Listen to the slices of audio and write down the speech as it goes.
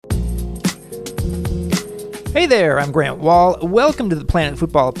Hey there, I'm Grant Wall. Welcome to the Planet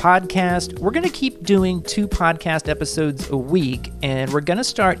Football Podcast. We're going to keep doing 2 podcast episodes a week, and we're going to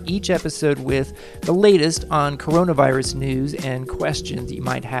start each episode with the latest on coronavirus news and questions that you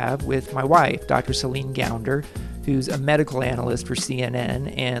might have with my wife, Dr. Celine Gounder, who's a medical analyst for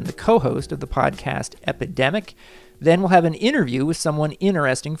CNN and the co-host of the podcast Epidemic. Then we'll have an interview with someone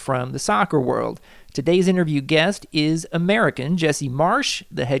interesting from the soccer world. Today's interview guest is American Jesse Marsch,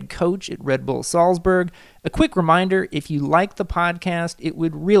 the head coach at Red Bull Salzburg. A quick reminder, if you like the podcast, it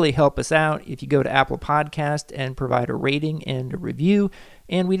would really help us out if you go to Apple Podcast and provide a rating and a review,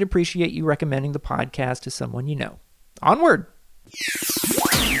 and we'd appreciate you recommending the podcast to someone you know. Onward!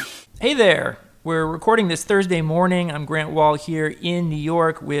 Hey there! We're recording this Thursday morning. I'm Grant Wall here in New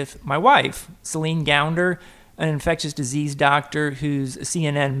York with my wife, Celine Gounder, an infectious disease doctor who's a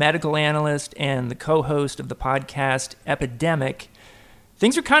CNN medical analyst and the co-host of the podcast Epidemic.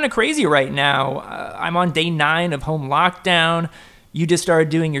 Things are kind of crazy right now. I'm on day 9 of home lockdown. You just started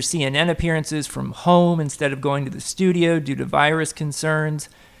doing your CNN appearances from home instead of going to the studio due to virus concerns.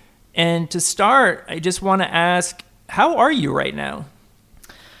 And to start, I just want to ask, how are you right now?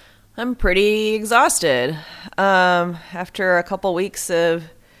 I'm pretty exhausted. After a couple weeks of,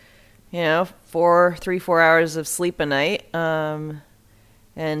 4 hours of sleep a night, and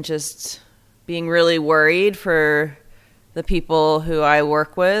just being really worried for the people who I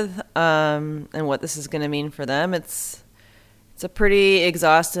work with, and what this is going to mean for them. It's a pretty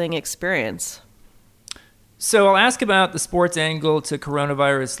exhausting experience. So I'll ask about the sports angle to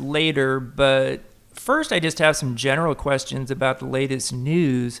coronavirus later, but first I just have some general questions about the latest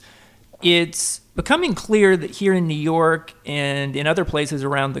news. It's becoming clear that here in New York and in other places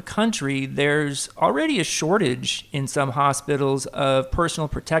around the country, there's already a shortage in some hospitals of personal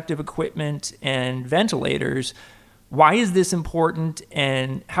protective equipment and ventilators. Why is this important,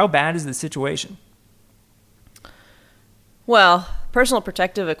 and how bad is the situation? Well, personal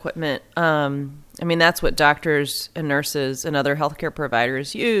protective equipment, that's what doctors and nurses and other healthcare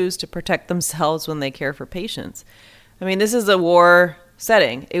providers use to protect themselves when they care for patients. This is a war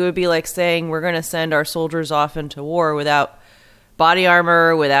setting. It would be like saying we're going to send our soldiers off into war without body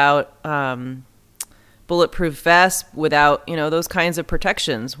armor, without bulletproof vests, without, those kinds of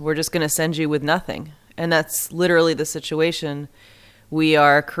protections. We're just going to send you with nothing. And that's literally the situation we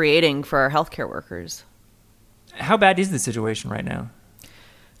are creating for our healthcare workers. How bad is the situation right now?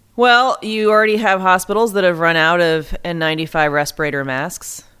 Well, you already have hospitals that have run out of N95 respirator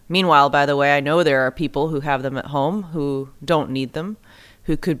masks. Meanwhile, by the way, I know there are people who have them at home who don't need them,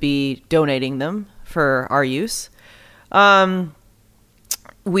 who could be donating them for our use.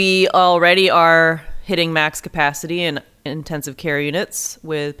 We already are hitting max capacity in intensive care units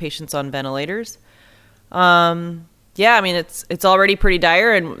with patients on ventilators. It's already pretty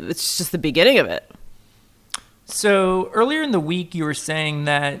dire, and it's just the beginning of it. So earlier in the week, you were saying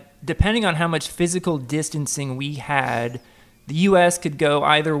that depending on how much physical distancing we had, the U.S. could go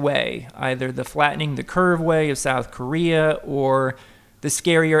either way, either the flattening the curve way of South Korea or the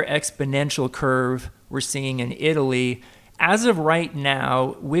scarier exponential curve we're seeing in Italy. As of right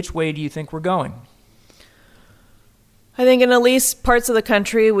now, which way do you think we're going? I think in at least parts of the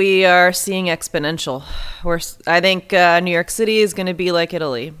country, we are seeing exponential. I think New York City is going to be like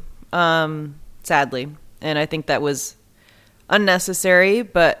Italy, sadly. And I think that was unnecessary,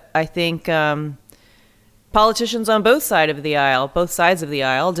 but I think politicians on both sides of the aisle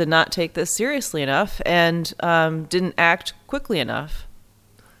did not take this seriously enough and didn't act quickly enough.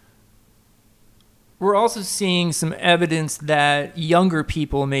 We're also seeing some evidence that younger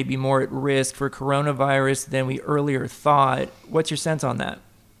people may be more at risk for coronavirus than we earlier thought. What's your sense on that?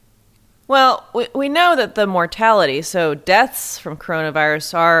 Well, we know that the mortality, so deaths from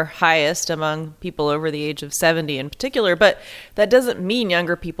coronavirus, are highest among people over the age of 70 in particular, but that doesn't mean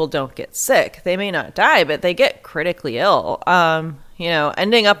younger people don't get sick. They may not die, but they get critically ill.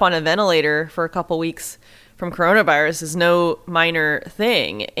 Ending up on a ventilator for a couple weeks from coronavirus is no minor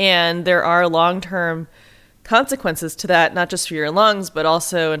thing, and there are long-term consequences to that, not just for your lungs, but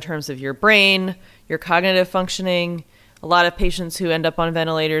also in terms of your brain, your cognitive functioning. A lot of patients who end up on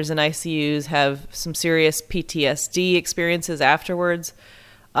ventilators and ICUs have some serious PTSD experiences afterwards.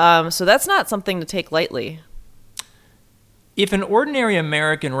 So that's not something to take lightly. If an ordinary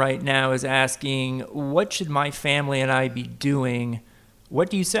American right now is asking, what should my family and I be doing,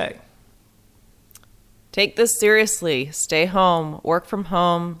 what do you say? Take this seriously. Stay home, work from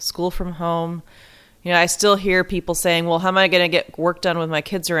home, school from home. I still hear people saying, well, how am I going to get work done with my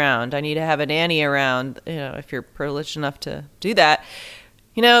kids around? I need to have a nanny around, if you're privileged enough to do that.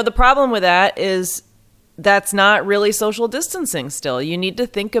 The problem with that is that's not really social distancing still. You need to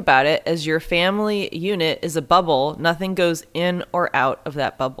think about it as your family unit is a bubble. Nothing goes in or out of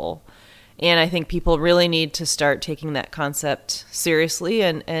that bubble. And I think people really need to start taking that concept seriously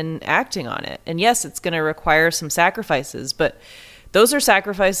and acting on it. And yes, it's going to require some sacrifices, but those are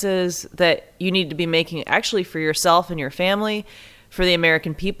sacrifices that you need to be making actually for yourself and your family, for the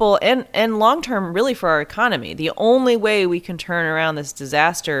American people, and long-term really for our economy. The only way we can turn around this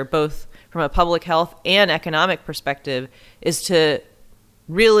disaster, both from a public health and economic perspective, is to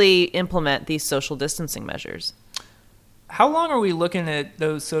really implement these social distancing measures. How long are we looking at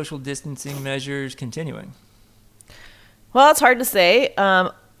those social distancing measures continuing? Well, it's hard to say.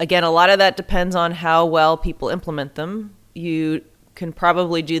 Again, a lot of that depends on how well people implement them. You can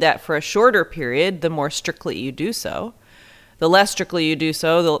probably do that for a shorter period, the more strictly you do so. The less strictly you do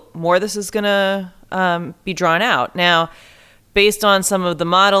so, the more this is going to be drawn out. Now, based on some of the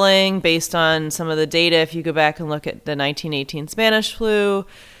modeling, based on some of the data, if you go back and look at the 1918 Spanish flu,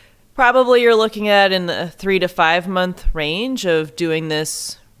 probably you're looking at in the 3 to 5 month range of doing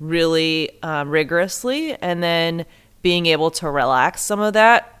this really rigorously, and then being able to relax some of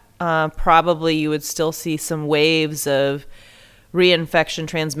that. Probably you would still see some waves of reinfection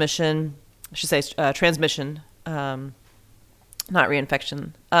transmission, I should say transmission, not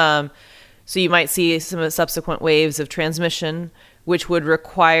reinfection. So you might see some subsequent waves of transmission, which would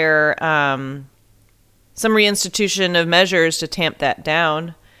require some reinstitution of measures to tamp that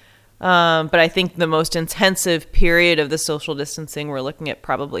down. But I think the most intensive period of the social distancing, we're looking at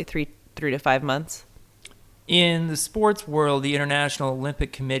probably 3 to 5 months. In the sports world, the International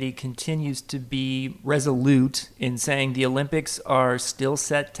Olympic Committee continues to be resolute in saying the Olympics are still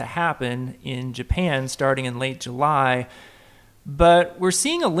set to happen in Japan starting in late July. But we're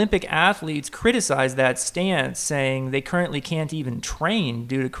seeing Olympic athletes criticize that stance, saying they currently can't even train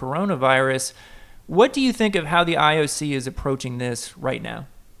due to coronavirus. What do you think of how the IOC is approaching this right now?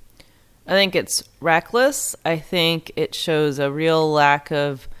 I think it's reckless. I think it shows a real lack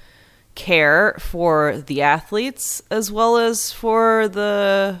of care for the athletes as well as for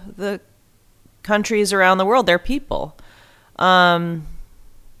the countries around the world, their people. This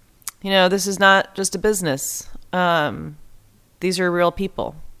is not just a business. These are real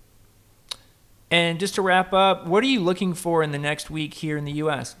people. And just to wrap up, what are you looking for in the next week here in the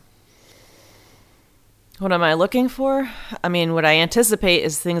U.S.? What am I looking for? I mean, what I anticipate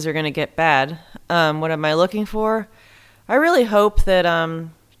is things are going to get bad. What am I looking for? I really hope that,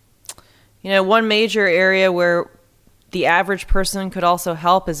 one major area where the average person could also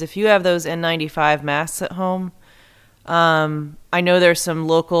help is if you have those N95 masks at home. I know there's some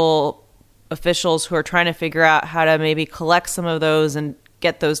local officials who are trying to figure out how to maybe collect some of those and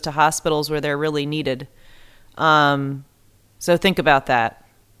get those to hospitals where they're really needed. So think about that.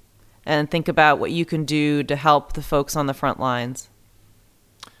 And think about what you can do to help the folks on the front lines.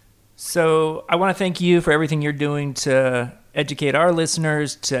 So I want to thank you for everything you're doing to educate our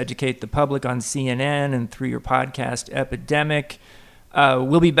listeners, to educate the public on CNN and through your podcast, Epidemic.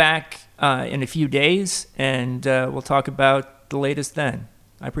 We'll be back in a few days, and we'll talk about the latest then.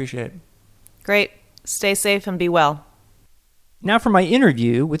 I appreciate it. Great. Stay safe and be well. Now for my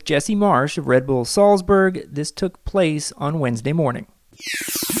interview with Jesse Marsch of Red Bull Salzburg. This took place on Wednesday morning.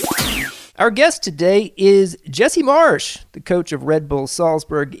 Our guest today is Jesse Marsch, the coach of Red Bull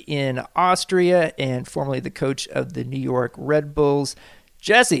Salzburg in Austria and formerly the coach of the New York Red Bulls.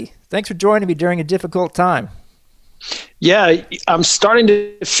 Jesse, thanks for joining me during a difficult time. Yeah, I'm starting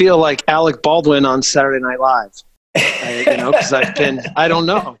to feel like Alec Baldwin on Saturday Night Live. Because I don't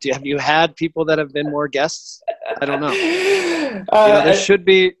know. Have you had people that have been more guests? I don't know. There should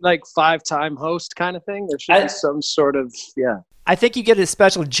be like 5-time host kind of thing. There should be some sort of, I think you get a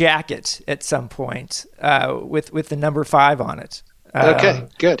special jacket at some point with the number 5 on it. Okay,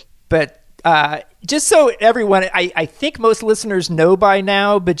 good. But just so everyone, I think most listeners know by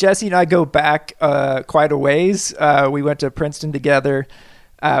now, but Jesse and I go back quite a ways. We went to Princeton together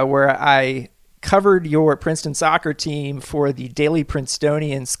where I covered your Princeton soccer team for the Daily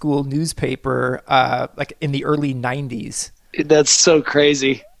Princetonian school newspaper like in the early 90s. That's so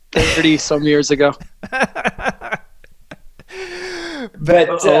crazy. 30 some years ago.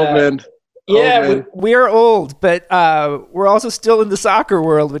 But man. We are old, but we're also still in the soccer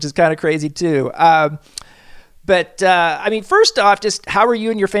world, which is kind of crazy too. But first off, just how are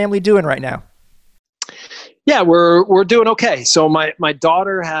you and your family doing right now? Yeah, we're doing okay. So my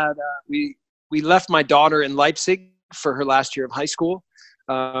daughter had we left my daughter in Leipzig for her last year of high school,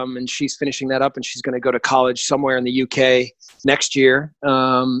 and she's finishing that up, and she's going to go to college somewhere in the UK next year.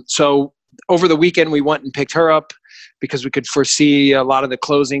 So over the weekend, we went and picked her up. because we could foresee a lot of the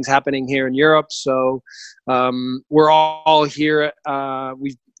closings happening here in Europe. So we're all here.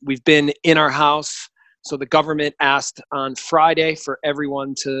 We've been in our house. So the government asked on Friday for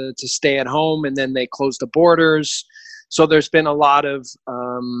everyone to stay at home, and then they closed the borders. So there's been a lot of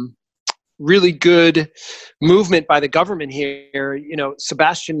really good movement by the government here.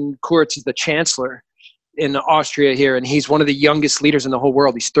 Sebastian Kurz is the chancellor in Austria here, and he's one of the youngest leaders in the whole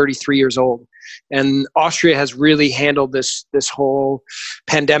world. He's 33 years old. And Austria has really handled this whole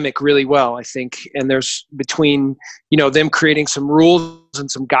pandemic really well, I think. And there's between, them creating some rules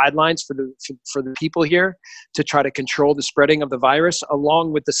and some guidelines for the people here to try to control the spreading of the virus,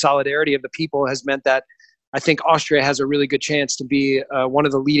 along with the solidarity of the people, has meant that I think Austria has a really good chance to be one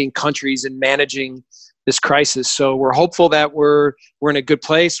of the leading countries in managing this crisis. So we're hopeful that we're in a good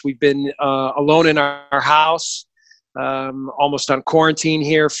place. We've been alone in our house, almost on quarantine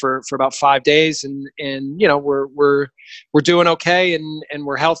here for about 5 days, and we're doing okay, and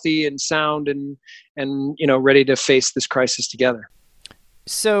we're healthy and sound and ready to face this crisis together.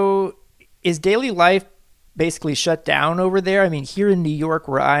 So is daily life basically shut down over there? I mean, here in New York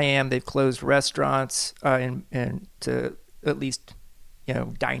where I am, they've closed restaurants and to at least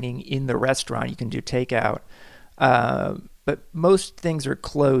dining in the restaurant. You can do takeout. But most things are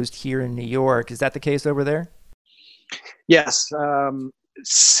closed here in New York. Is that the case over there? Yes.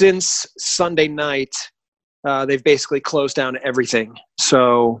 Since Sunday night, they've basically closed down everything.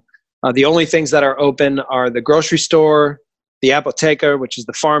 So the only things that are open are the grocery store, the apotheker, which is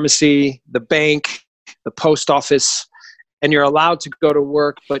the pharmacy, the bank, the post office, and you're allowed to go to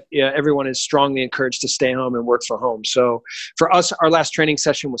work, but everyone is strongly encouraged to stay home and work from home. So for us, our last training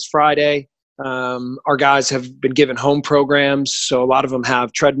session was Friday. Our guys have been given home programs, so a lot of them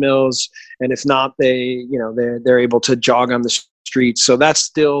have treadmills, and if not, they're able to jog on the streets. So that's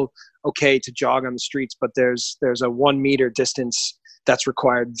still okay to jog on the streets, but there's a 1 meter distance that's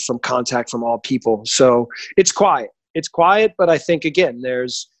required from contact from all people. So it's quiet. It's quiet, but I think again,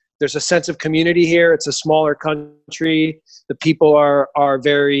 there's a sense of community here. It's a smaller country. The people are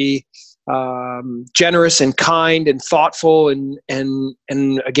very generous and kind and thoughtful. And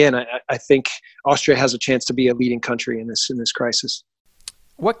again, I think Austria has a chance to be a leading country in this crisis.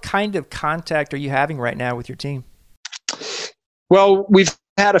 What kind of contact are you having right now with your team? Well, we've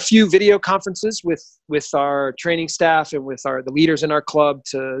had a few video conferences with our training staff and with the leaders in our club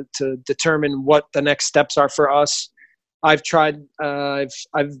to determine what the next steps are for us. I've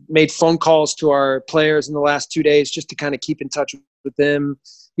made phone calls to our players in the last 2 days just to kind of keep in touch with them.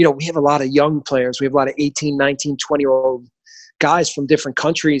 We have a lot of young players. We have a lot of 18, 19, 20-year-old guys from different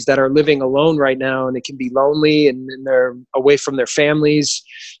countries that are living alone right now, and it can be lonely and they're away from their families.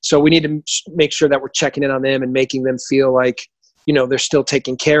 So we need to make sure that we're checking in on them and making them feel like, they're still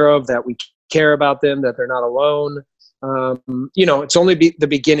taken care of, that we care about them, that they're not alone. It's only the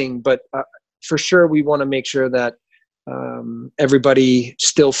beginning, but for sure we want to make sure that everybody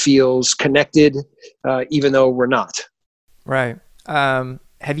still feels connected, even though we're not. Right.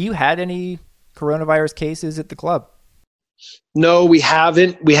 Have you had any coronavirus cases at the club? No, we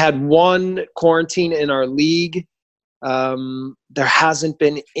haven't. We had one quarantine in our league. There hasn't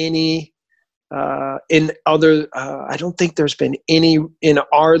been any in other. I don't think there's been any in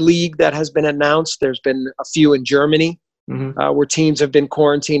our league that has been announced. There's been a few in Germany, where teams have been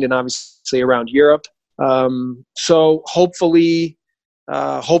quarantined, and obviously around Europe. So hopefully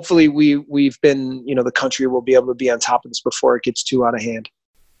we've been, the country will be able to be on top of this before it gets too out of hand.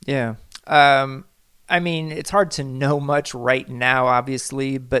 Yeah. I mean, it's hard to know much right now,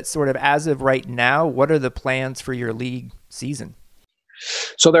 obviously, but sort of as of right now, what are the plans for your league season?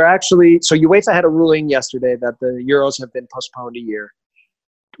 So UEFA had a ruling yesterday that the Euros have been postponed a year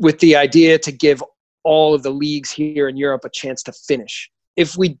with the idea to give all of the leagues here in Europe a chance to finish.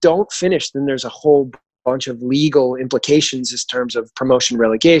 If we don't finish, then there's a whole bunch of legal implications in terms of promotion,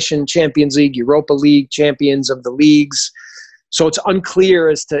 relegation, Champions League, Europa League, champions of the leagues. So it's unclear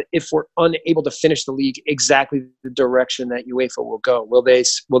as to if we're unable to finish the league, exactly the direction that UEFA will go. Will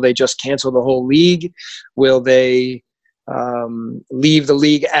they just cancel the whole league? Will they leave the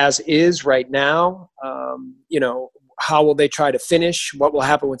league as is right now? How will they try to finish? What will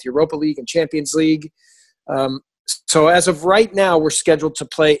happen with Europa League and Champions League? So as of right now, we're scheduled to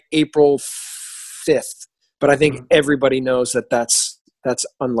play April 5th, but I think everybody knows that that's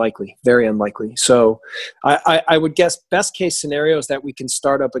unlikely, very unlikely. So I would guess best case scenario is that we can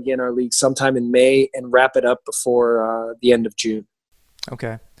start up again our league sometime in May and wrap it up before the end of June.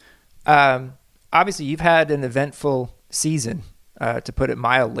 Okay. Obviously, you've had an eventful season, to put it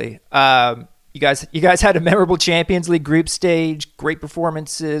mildly. You guys had a memorable Champions League group stage, great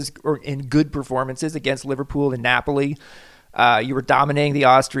performances and good performances against Liverpool and Napoli. You were dominating the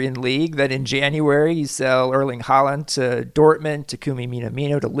Austrian league. Then in January, you sell Erling Haaland to Dortmund, Takumi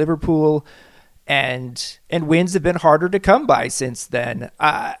Minamino to Liverpool, and wins have been harder to come by since then.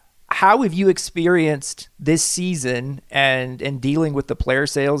 How have you experienced this season and dealing with the player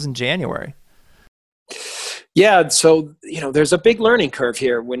sales in January? Yeah, so there's a big learning curve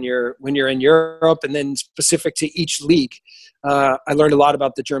here when you're in Europe, and then specific to each league. I learned a lot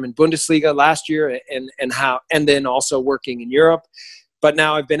about the German Bundesliga last year, and then also working in Europe. But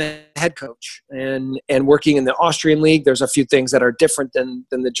now I've been a head coach and working in the Austrian league. There's a few things that are different than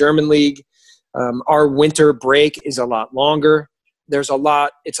the German league. Our winter break is a lot longer. It's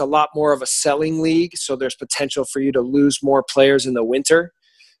a lot more of a selling league, so there's potential for you to lose more players in the winter.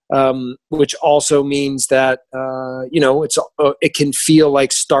 Which also means that it can feel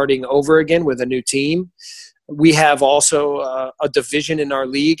like starting over again with a new team. We have also a division in our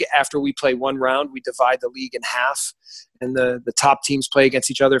league. After we play one round, we divide the league in half, and the top teams play against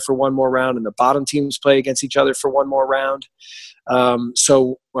each other for one more round, and the bottom teams play against each other for one more round.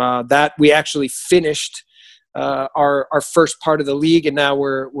 So that we actually finished our first part of the league, and now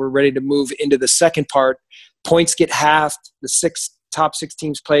we're ready to move into the second part. Points get halved. The top six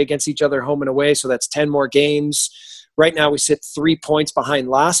teams play against each other home and away, so that's 10 more games. Right now we sit 3 points behind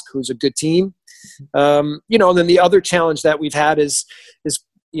LASK, who's a good team. And then the other challenge that we've had is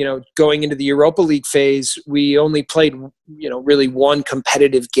going into the Europa League phase. We only played really one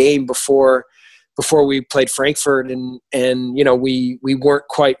competitive game before we played Frankfurt, and we weren't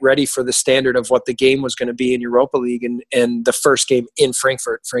quite ready for the standard of what the game was going to be in Europa League, and the first game in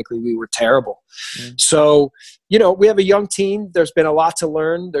Frankfurt, frankly, we were terrible. So we have a young team. There's been a lot to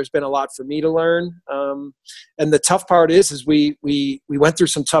learn. There's been a lot for me to learn, and the tough part is we went through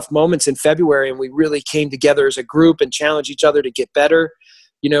some tough moments in February, and we really came together as a group and challenged each other to get better.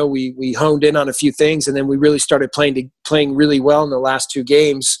 We honed in on a few things, and then we really started playing really well in the last 2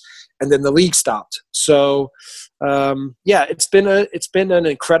 games. And then the league stopped. So, it's been an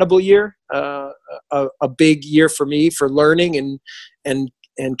incredible year, a big year for me for learning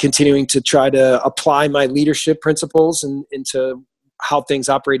and continuing to try to apply my leadership principles into how things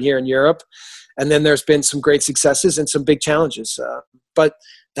operate here in Europe. And then there's been some great successes and some big challenges. But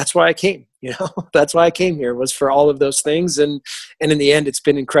that's why I came. That's why I came here, was for all of those things. And in the end, it's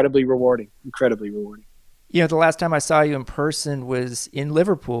been incredibly rewarding. The last time I saw you in person was in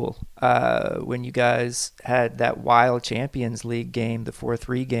Liverpool when you guys had that wild Champions League game, the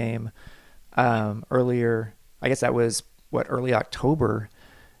 4-3 game, earlier. I guess that was, early October.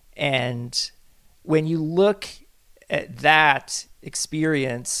 And when you look at that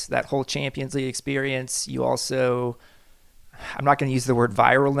experience, that whole Champions League experience, you also, I'm not going to use the word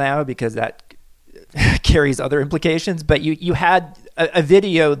viral now because that carries other implications, but you had a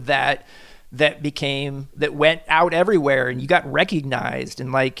video that went out everywhere, and you got recognized,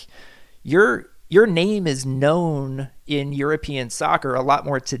 and your name is known in European soccer a lot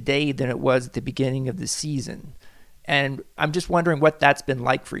more today than it was at the beginning of the season. And I'm just wondering what that's been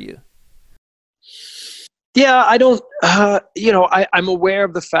like for you. Yeah, I don't, I'm aware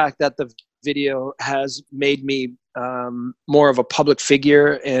of the fact that the video has made me more of a public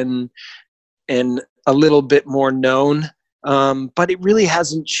figure and a little bit more known. But it really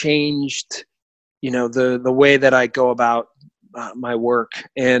hasn't changed, the way that I go about my work.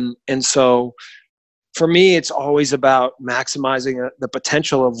 And so for me, it's always about maximizing the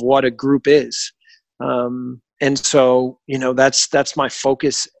potential of what a group is. And so, that's my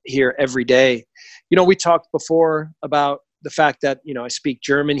focus here every day. We talked before about the fact that, I speak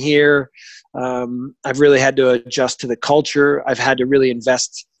German here. I've really had to adjust to the culture. I've had to really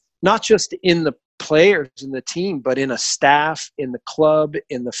invest not just in the players in the team, but in a staff, in the club,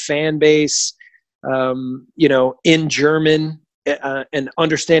 in the fan base, in German, and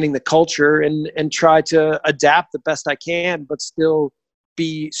understanding the culture and try to adapt the best I can, but still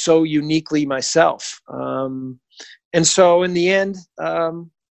be so uniquely myself. And so in the end,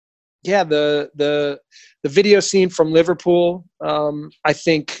 the video scene from Liverpool, I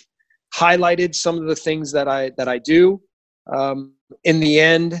think highlighted some of the things that I do. In the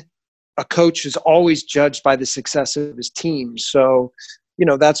end, a coach is always judged by the success of his team. So,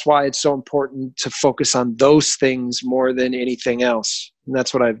 that's why it's so important to focus on those things more than anything else. And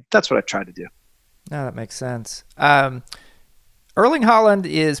that's what I've tried to do. No, that makes sense. Erling Haaland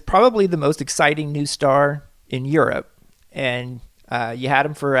is probably the most exciting new star in Europe, and you had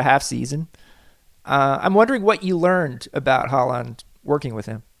him for a half season. I'm wondering what you learned about Haaland working with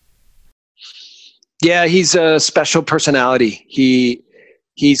him. Yeah, he's a special personality.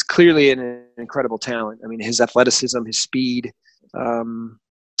 He's clearly an incredible talent. I mean, his athleticism, his speed,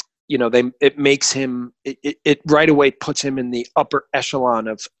 it makes him, it right away puts him in the upper echelon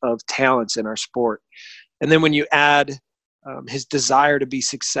of talents in our sport. And then when you add his desire to be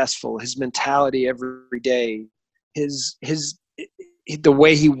successful, his mentality every day, the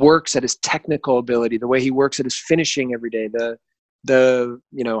way he works at his technical ability, the way he works at his finishing every day,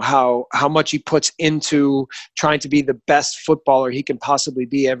 how much he puts into trying to be the best footballer he can possibly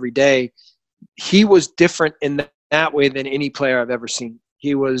be every day. He was different in that way than any player I've ever seen.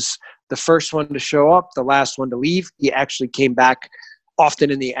 He was the first one to show up, the last one to leave. He actually came back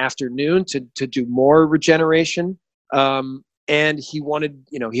often in the afternoon to do more regeneration. And he wanted,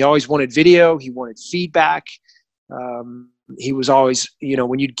 he always wanted video. He wanted feedback. He was always,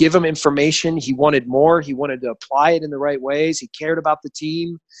 when you'd give him information, he wanted more. He wanted to apply it in the right ways. He cared about the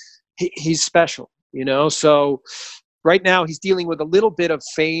team. He's special, So right now he's dealing with a little bit of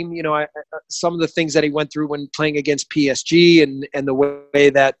fame. Some of the things that he went through when playing against PSG and the way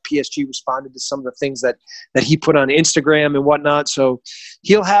that PSG responded to some of the things that he put on Instagram and whatnot. So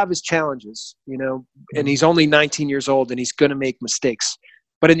he'll have his challenges, and he's only 19 years old and he's going to make mistakes.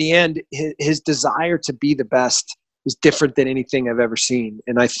 But in the end, his desire to be the best is different than anything I've ever seen.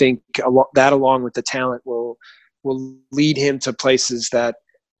 And I think that along with the talent will lead him to places that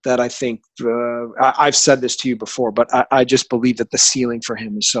I think I've said this to you before, but I just believe that the ceiling for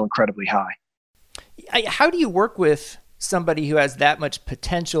him is so incredibly high. How do you work with somebody who has that much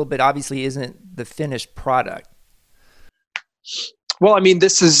potential, but obviously isn't the finished product? Well, I mean,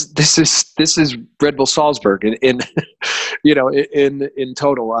 this is Red Bull Salzburg in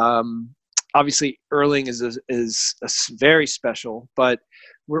total. Obviously, Erling is very special, but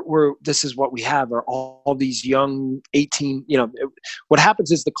this is what we have are all these young 18. What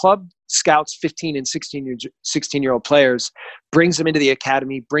happens is the club scouts 15 and 16-year-old players, brings them into the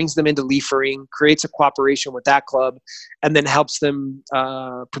academy, brings them into Liefering, creates a cooperation with that club, and then helps them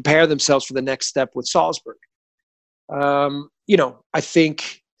prepare themselves for the next step with Salzburg. I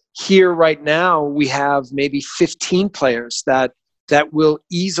think here right now we have maybe 15 players that will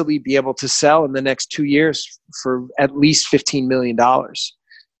easily be able to sell in the next 2 years for at least $15 million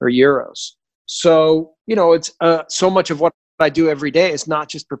or euros. So, it's so much of what I do every day is not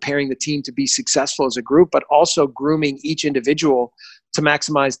just preparing the team to be successful as a group, but also grooming each individual to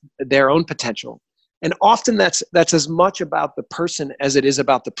maximize their own potential. And often that's as much about the person as it is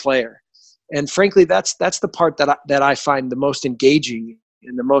about the player. And frankly, that's the part that I find the most engaging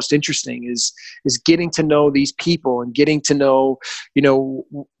and the most interesting is getting to know these people and getting to know,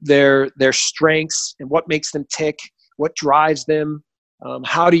 their strengths and what makes them tick, what drives them,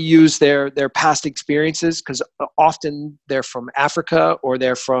 how to use their past experiences, because often they're from Africa or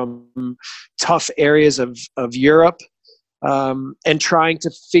they're from tough areas of Europe, and trying to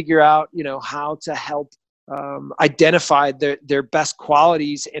figure out, how to help identify their best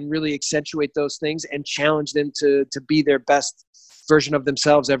qualities and really accentuate those things and challenge them to be their best version of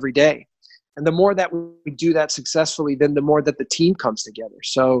themselves every day. And the more that we do that successfully, then the more that the team comes together.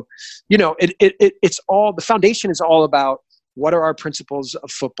 So, it's all, the foundation is all about what are our principles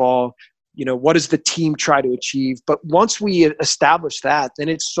of football? What does the team try to achieve? But once we establish that, then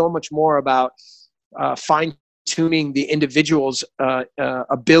it's so much more about fine-tuning the individual's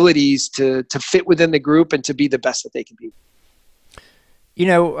abilities to fit within the group and to be the best that they can be.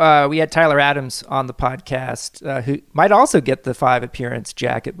 We had Tyler Adams on the podcast, who might also get the 5 appearance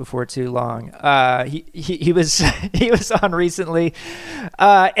jacket before too long. He was on recently,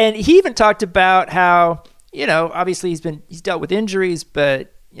 and he even talked about how obviously he's dealt with injuries,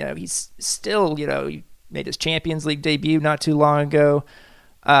 but he's still he made his Champions League debut not too long ago.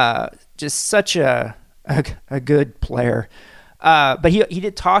 Just such a good player, but he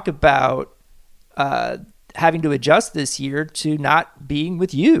did talk about having to adjust this year to not being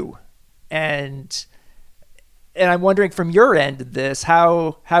with you. And I'm wondering from your end of this,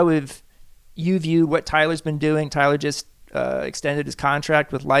 how have you viewed what Tyler's been doing? Tyler just extended his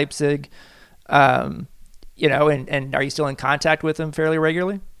contract with Leipzig, and are you still in contact with him fairly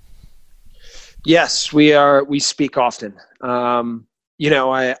regularly? Yes, we are. We speak often. I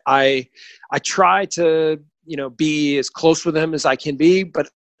try to, be as close with him as I can be, but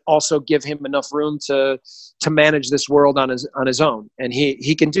also give him enough room to manage this world on his own. And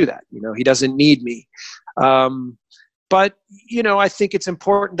he can do that. He doesn't need me. But I think it's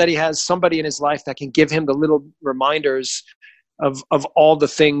important that he has somebody in his life that can give him the little reminders of all the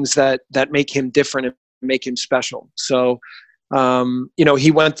things that make him different and make him special. So,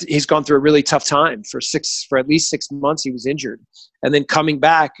 he's gone through a really tough time for at least 6 months. He was injured, and then coming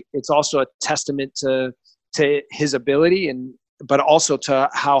back, it's also a testament to his ability and but also to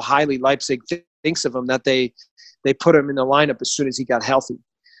how highly Leipzig thinks of him, that they put him in the lineup as soon as he got healthy.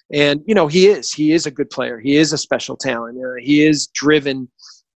 And, he is a good player. He is a special talent. He is driven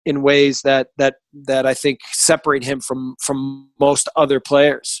in ways that I think separate him from most other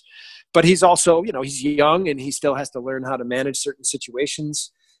players. But he's also, he's young and he still has to learn how to manage certain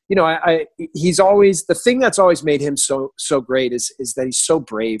situations. He's always, the thing that's always made him so great is that he's so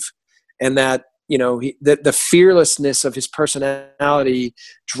brave, and that, the fearlessness of his personality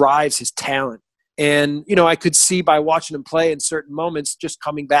drives his talent. And, I could see by watching him play in certain moments, just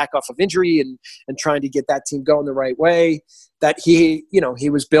coming back off of injury and trying to get that team going the right way, that he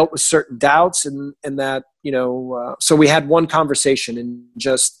was built with certain doubts, and that, so we had one conversation, and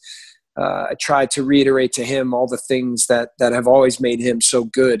just I tried to reiterate to him all the things that have always made him so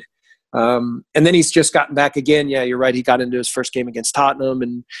good. And then he's just gotten back again. Yeah, you're right. He got into his first game against Tottenham,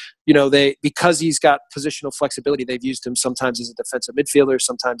 and because he's got positional flexibility, they've used him sometimes as a defensive midfielder,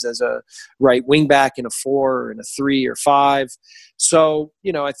 sometimes as a right wing back in a 4 or in a 3 or 5. So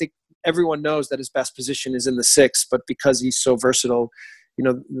I think everyone knows that his best position is in the 6, but because he's so versatile,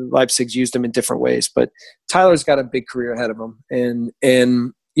 Leipzig's used him in different ways. But Tyler's got a big career ahead of him, and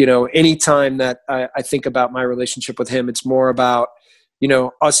anytime that I think about my relationship with him, it's more about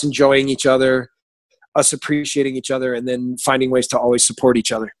us enjoying each other, us appreciating each other, and then finding ways to always support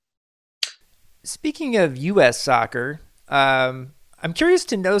each other. Speaking of U.S. soccer, I'm curious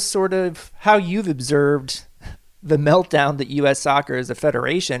to know sort of how you've observed the meltdown that U.S. soccer as a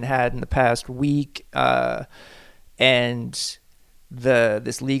federation had in the past week, and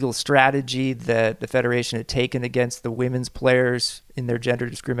this legal strategy that the federation had taken against the women's players in their gender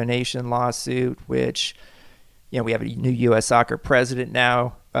discrimination lawsuit, which, we have a new U.S. soccer president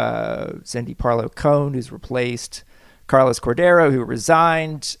now, Cindy Parlow-Cone, who's replaced Carlos Cordero, who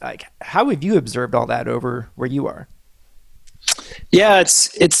resigned. How have you observed all that over where you are? Yeah,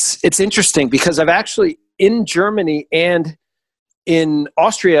 it's interesting, because I've actually, in Germany and in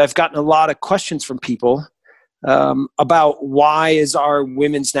Austria, I've gotten a lot of questions from people about why is our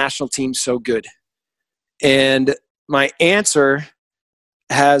women's national team so good? And my answer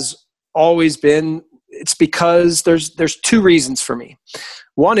has always been, it's because there's 2 reasons for me.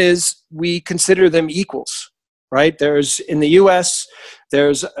 One is we consider them equals, right? In the U.S.,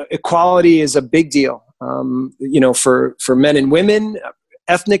 there's equality is a big deal, for men and women,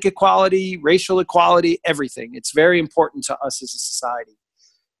 ethnic equality, racial equality, everything. It's very important to us as a society.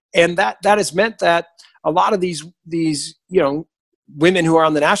 And that has meant that a lot of these women who are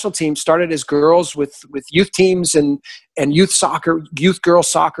on the national team started as girls with youth teams, and youth soccer, youth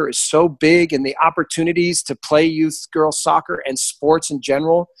girls soccer is so big, and the opportunities to play youth girls soccer and sports in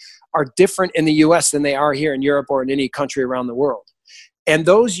general are different in the U.S. than they are here in Europe or in any country around the world. And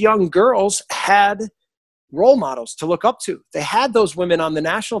those young girls had role models to look up to. They had those women on the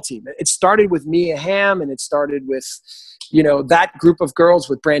national team. It started with Mia Hamm, and it started with that group of girls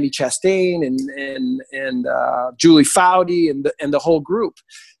with Brandy Chastain and Julie Foudy and the whole group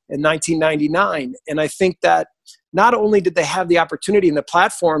in 1999. And I think that not only did they have the opportunity and the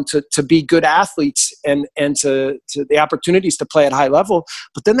platform to be good athletes and to the opportunities to play at high level,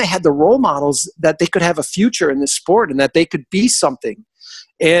 but then they had the role models that they could have a future in this sport and that they could be something.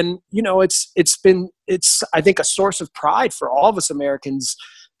 And, it's I think a source of pride for all of us Americans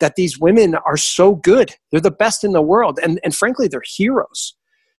that these women are so good. They're the best in the world. And frankly, they're heroes,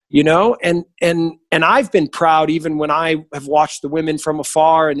 and I've been proud even when I have watched the women from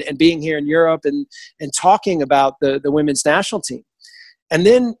afar and being here in Europe and talking about the women's national team. And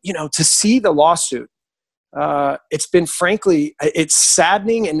then, to see the lawsuit, it's been, frankly, it's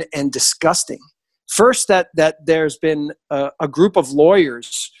saddening and disgusting. First, that there's been a group of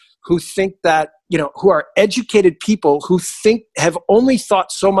lawyers who think that, who are educated people who have only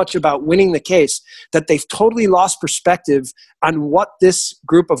thought so much about winning the case that they've totally lost perspective on what this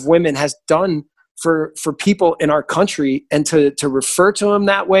group of women has done for people in our country, and to refer to them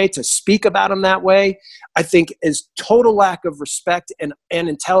that way, to speak about them that way, I think is total lack of respect and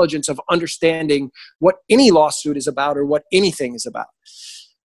intelligence of understanding what any lawsuit is about or what anything is about.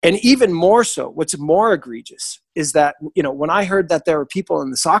 And even more so, what's more egregious is that, when I heard that there were people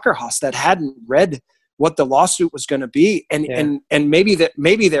in the soccer house that hadn't read what the lawsuit was going to be, and maybe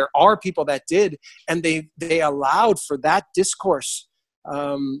there are people that did, and they allowed for that discourse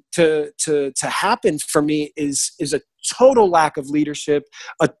to happen, for me is a total lack of leadership,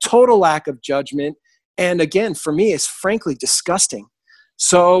 a total lack of judgment, and again, for me, is frankly disgusting.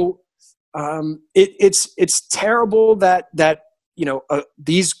 So it's terrible that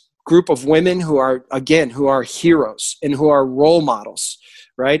these group of women who are heroes and who are role models,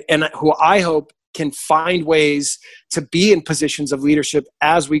 right? And who I hope can find ways to be in positions of leadership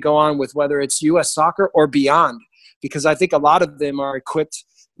as we go on with whether it's U.S. soccer or beyond, because I think a lot of them are equipped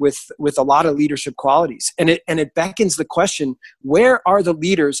with a lot of leadership qualities. And it beckons the question, where are the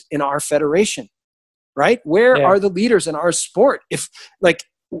leaders in our federation, right? Where are the leaders in our sport? If like,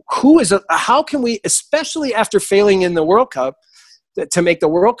 how can we, especially after failing in the World Cup, to make the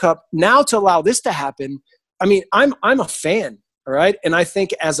World Cup, now to allow this to happen? I mean, I'm a fan, all right? And I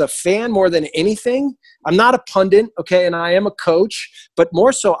think as a fan more than anything, I'm not a pundit, okay, and I am a coach, but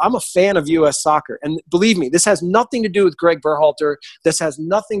more so I'm a fan of U.S. soccer. And believe me, this has nothing to do with Greg Berhalter. This has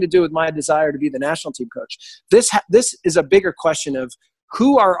nothing to do with my desire to be the national team coach. This is a bigger question of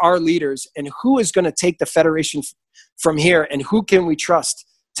who are our leaders and who is going to take the federation from here, and who can we trust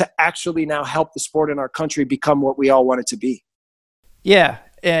to actually now help the sport in our country become what we all want it to be. Yeah,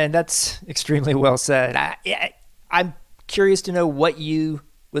 and that's extremely well said. I'm curious to know what you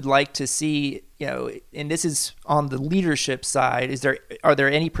would like to see, and this is on the leadership side. Are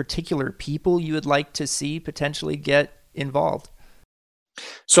there any particular people you would like to see potentially get involved?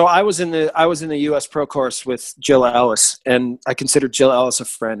 So I was in the U.S. Pro course with Jill Ellis, and I consider Jill Ellis a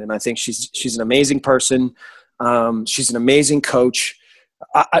friend, and I think she's an amazing person. She's an amazing coach.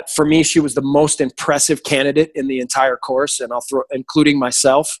 For me, she was the most impressive candidate in the entire course, and including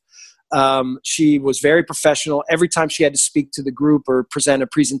myself. She was very professional. Every time she had to speak to the group or present a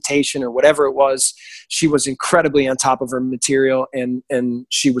presentation or whatever it was, she was incredibly on top of her material, and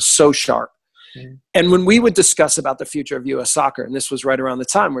she was so sharp. Mm-hmm. And when we would discuss about the future of U.S. soccer, and this was right around the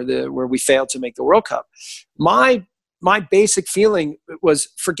time where we failed to make the World Cup, my basic feeling was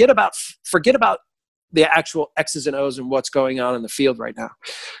forget about the actual X's and O's and what's going on in the field right now.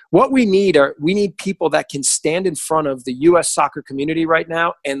 What we need people that can stand in front of the U.S. soccer community right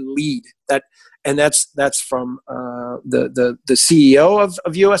now and lead that. And that's from the CEO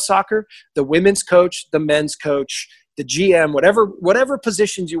of U.S. soccer, the women's coach, the men's coach, the GM, whatever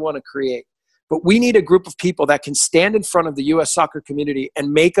positions you want to create. But we need a group of people that can stand in front of the U.S. soccer community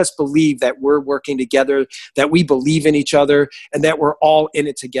and make us believe that we're working together, that we believe in each other, and that we're all in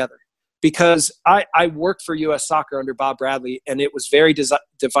it together. Because I worked for U.S. soccer under Bob Bradley, and it was very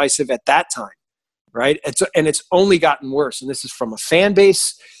divisive at that time, right? And it's only gotten worse. And this is from a fan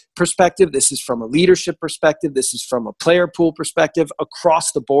base perspective. This is from a leadership perspective. This is from a player pool perspective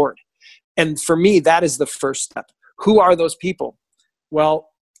across the board. And for me, that is the first step. Who are those people? Well,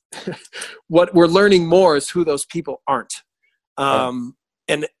 what we're learning more is who those people aren't. And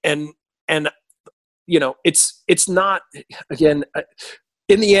it's not, again,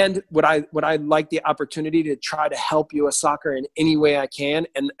 in the end, would I like the opportunity to try to help U.S. soccer in any way I can?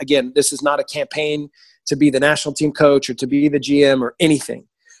 And again, this is not a campaign to be the national team coach or to be the GM or anything.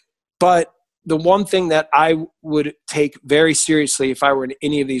 But the one thing that I would take very seriously if I were in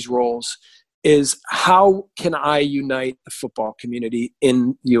any of these roles is, how can I unite the football community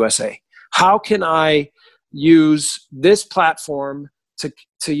in USA? How can I use this platform to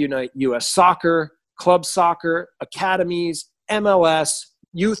unite U.S. soccer, club soccer, academies, MLS,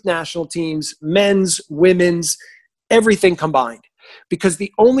 youth national teams, men's, women's, everything combined? Because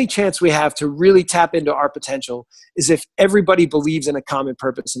the only chance we have to really tap into our potential is if everybody believes in a common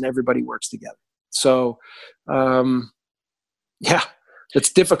purpose and everybody works together. So,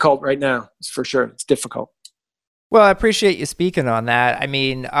 it's difficult right now, for sure. It's difficult. Well, I appreciate you speaking on that. I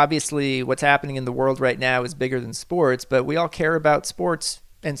mean, obviously what's happening in the world right now is bigger than sports, but we all care about sports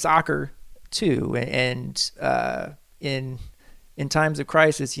and soccer too. And in times of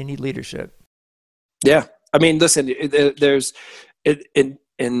crisis, you need leadership. Yeah. I mean, listen, there's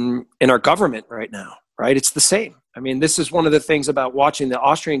in our government right now, right? It's the same. I mean, this is one of the things about watching the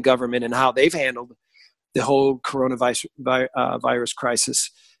Austrian government and how they've handled the whole coronavirus virus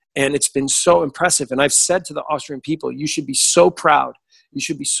crisis. And it's been so impressive. And I've said to the Austrian people, you should be so proud. You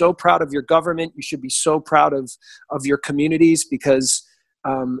should be so proud of your government. You should be so proud of your communities, because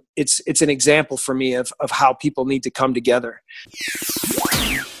it's an example for me of how people need to come together.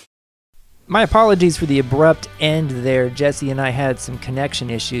 My apologies for the abrupt end there. Jesse and I had some connection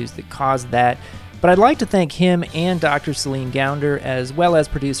issues that caused that. But I'd like to thank him and Dr. Celine Gounder, as well as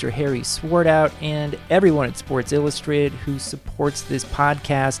producer Harry Swartout and everyone at Sports Illustrated who supports this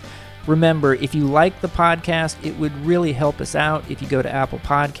podcast. Remember, if you like the podcast, it would really help us out if you go to Apple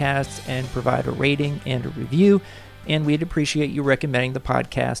Podcasts and provide a rating and a review, and we'd appreciate you recommending the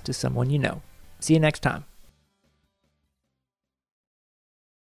podcast to someone you know. See you next time.